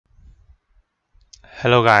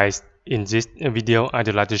Hello guys, in this video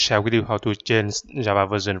I'd like to share with you how to change Java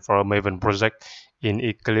version for a Maven project in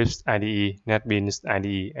Eclipse IDE, NetBeans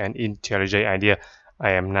IDE, and IntelliJ IDEA.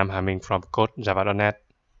 I am Nam Haming from codejava.net.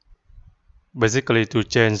 Basically, to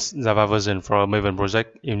change Java version for a Maven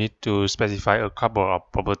project, you need to specify a couple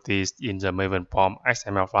of properties in the Maven POM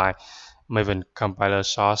XML file, Maven compiler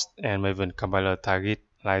source, and Maven compiler target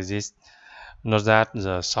like this. Note that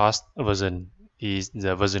the source version is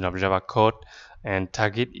the version of Java code, and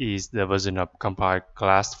target is the version of compiled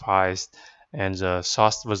class files, and the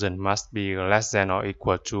source version must be less than or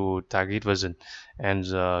equal to target version, and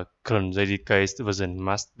the current JDK version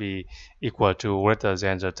must be equal to greater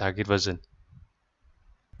than the target version.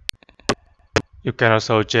 You can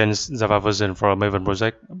also change Java version for a Maven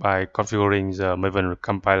project by configuring the Maven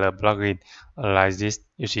compiler plugin like this.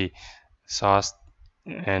 You see source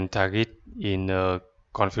and target in the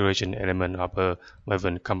configuration element of a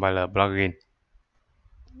Maven compiler plugin.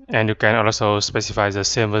 And you can also specify the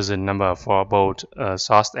same version number for both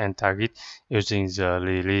source and target using the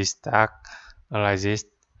release tag like this.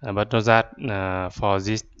 But note that for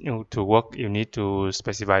this to work, you need to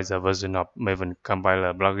specify the version of Maven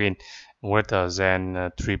compiler plugin greater than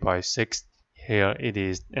 3.6. Here it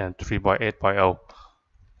is 3.8.0.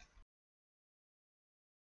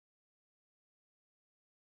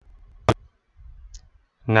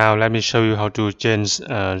 Now let me show you how to change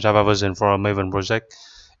Java version for a Maven project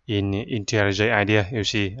in IntelliJ IDEA. You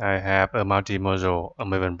see I have a multi-module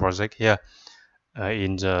Maven project here.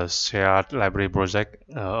 In the shared library project,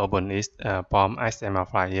 open is POM XML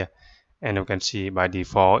file here, and you can see by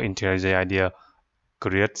default IntelliJ IDEA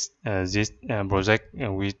creates this project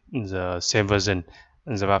with the same version,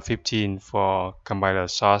 Java 15 for compiler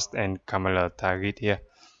source and compiler target here.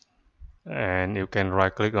 And you can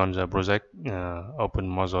right click on the project, open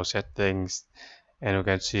module settings, and you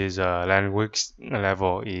can see the language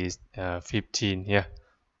level is 15 here.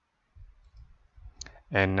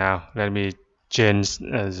 And now let me change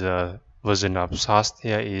the version of source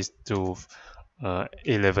here is to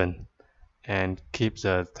 11 and keep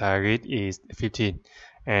the target is 15.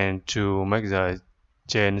 And to make the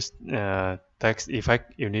change text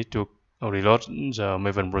effect, you need to reload the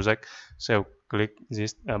Maven project, so click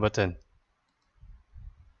this button.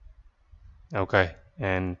 Okay,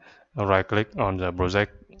 and right click on the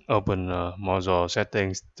project, open module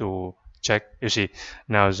settings to check. You see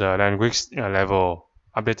now the language level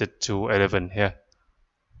updated to 11 here.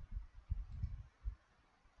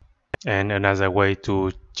 And another way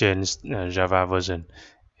to change Java version,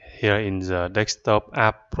 here in the desktop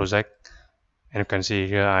app project, and you can see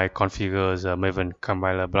here I configure the Maven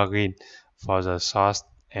compiler plugin for the source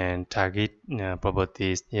and target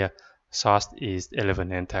properties here. Source is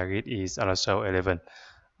 11 and target is also 11.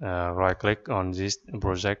 Right click on this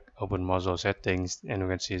project, open module settings, and you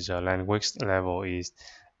can see the language level is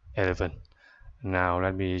 11. Now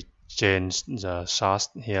let me change the source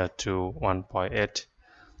here to 1.8.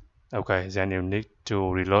 Okay, then you need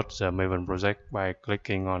to reload the Maven project by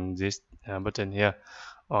clicking on this button here,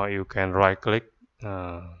 or you can right click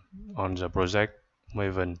on the project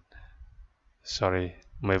Maven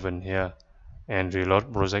here and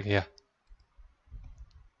reload project here.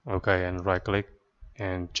 Okay, and right click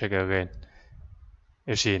and check again.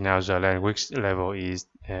 You see now the language level is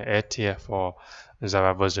 8 here for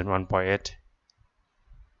Java version 1.8.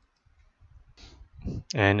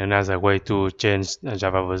 And another way to change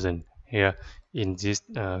Java version, here in this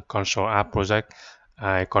console app project,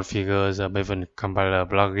 I configure the Maven compiler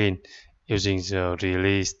plugin using the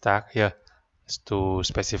release tag here to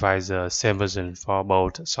specify the same version for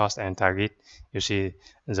both source and target. You see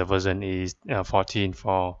the version is 14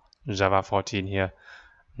 for Java 14 here.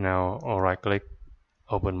 Now right click,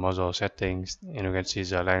 open module settings, and you can see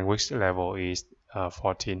the language level is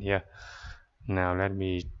 14 here. Now let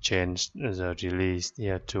me change the release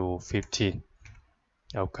here to 15.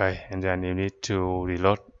 Okay, and then you need to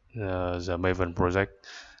reload the Maven project,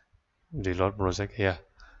 reload project here.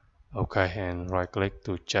 Okay, and right click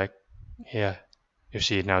to check here. You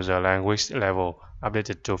see now the language level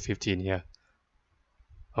updated to 15 here.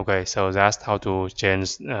 Okay, so that's how to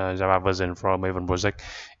change Java version for Maven project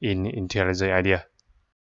in IntelliJ IDEA.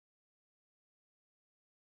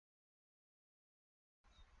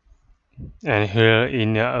 And here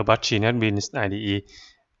in Apache NetBeans IDE,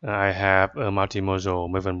 I have a multi-module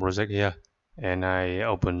Maven project here, and I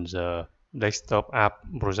open the desktop app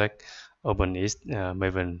project, open its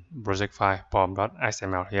Maven project file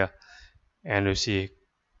pom.xml here, and you see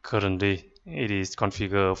currently it is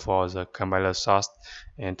configured for the compiler source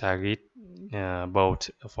and target both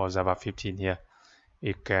for Java 15 here.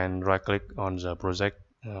 You can right click on the project,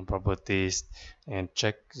 properties and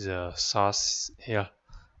check the source here.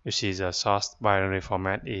 You see the source binary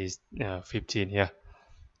format is 15 here.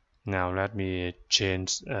 Now let me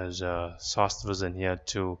change the source version here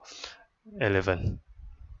to 11.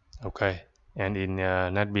 Okay, and in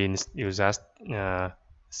NetBeans you just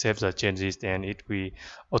save the changes and it will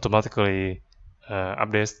automatically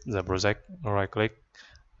update the project. Right click,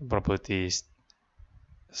 properties,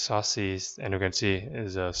 sources, and you can see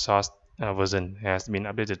the source version has been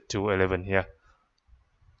updated to 11 here.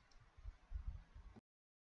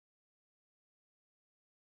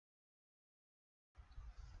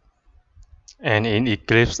 And in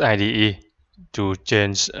Eclipse IDE, to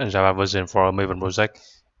change Java version for a Maven project,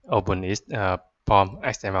 open its POM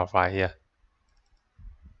XML file here.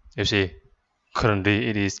 You see, currently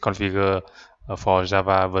it is configured for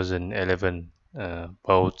Java version 11.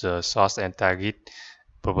 Both the source and target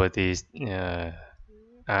properties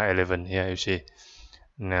are 11 here. You see.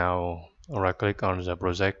 Now right click on the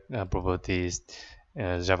project properties,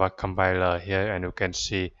 Java compiler here, and you can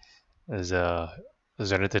see the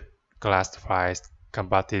generated class files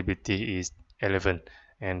compatibility is 11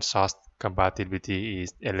 and source compatibility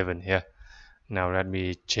is 11 here. Now let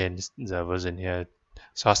me change the version here,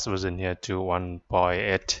 source version here to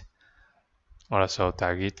 1.8, also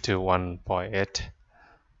target to 1.8.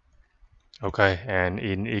 Okay, and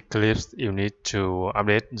in Eclipse you need to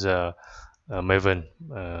update the Maven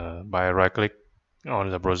by right click on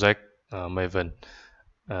the project Maven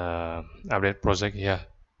update project here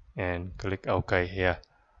and click OK here.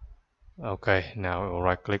 Okay, now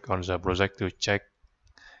right click on the project to check.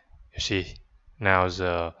 You see, now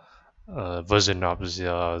the version of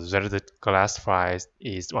the generated class files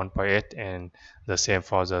is 1.8 and the same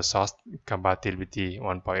for the source compatibility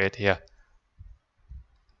 1.8 here.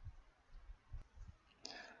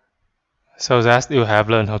 So that you have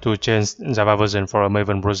learned how to change Java version for a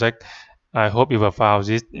Maven project. I hope you have found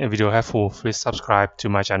this video helpful. Please subscribe to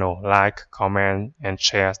my channel, like, comment, and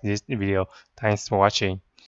share this video. Thanks for watching.